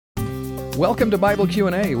Welcome to Bible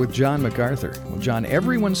Q&A with John MacArthur. Well, John,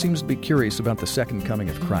 everyone seems to be curious about the second coming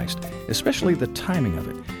of Christ, especially the timing of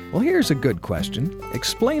it. Well, here's a good question.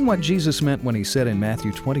 Explain what Jesus meant when he said in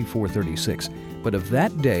Matthew 24:36, "But of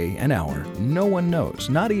that day and hour no one knows,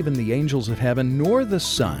 not even the angels of heaven, nor the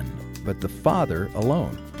Son, but the Father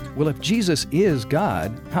alone." Well, if Jesus is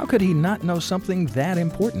God, how could he not know something that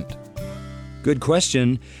important? Good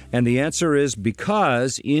question, and the answer is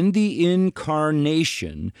because in the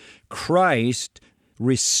incarnation, Christ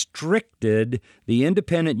restricted the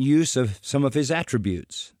independent use of some of his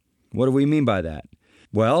attributes. What do we mean by that?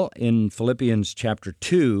 Well, in Philippians chapter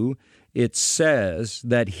 2, it says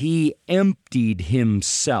that he emptied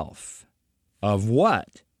himself. Of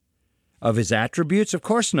what? Of his attributes? Of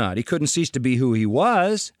course not. He couldn't cease to be who he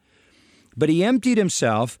was. But he emptied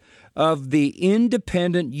himself of the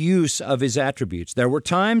independent use of his attributes. There were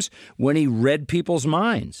times when he read people's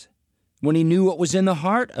minds, when he knew what was in the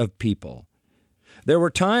heart of people. There were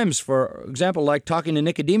times, for example, like talking to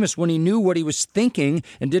Nicodemus, when he knew what he was thinking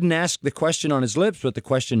and didn't ask the question on his lips, but the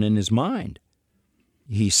question in his mind.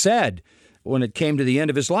 He said, when it came to the end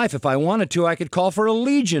of his life, if I wanted to, I could call for a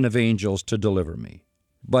legion of angels to deliver me.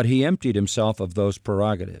 But he emptied himself of those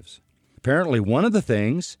prerogatives. Apparently, one of the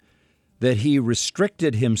things that he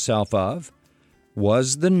restricted himself of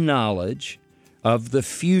was the knowledge of the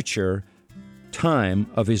future time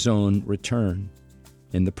of his own return.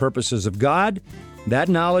 In the purposes of God, that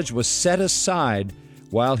knowledge was set aside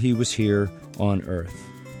while he was here on earth.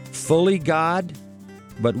 Fully God,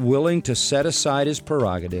 but willing to set aside his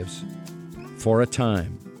prerogatives for a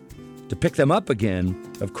time, to pick them up again,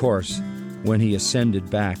 of course, when he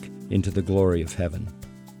ascended back into the glory of heaven.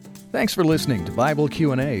 Thanks for listening to Bible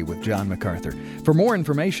Q&A with John MacArthur. For more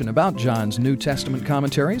information about John's New Testament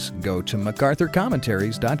commentaries, go to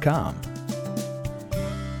MacArthurCommentaries.com.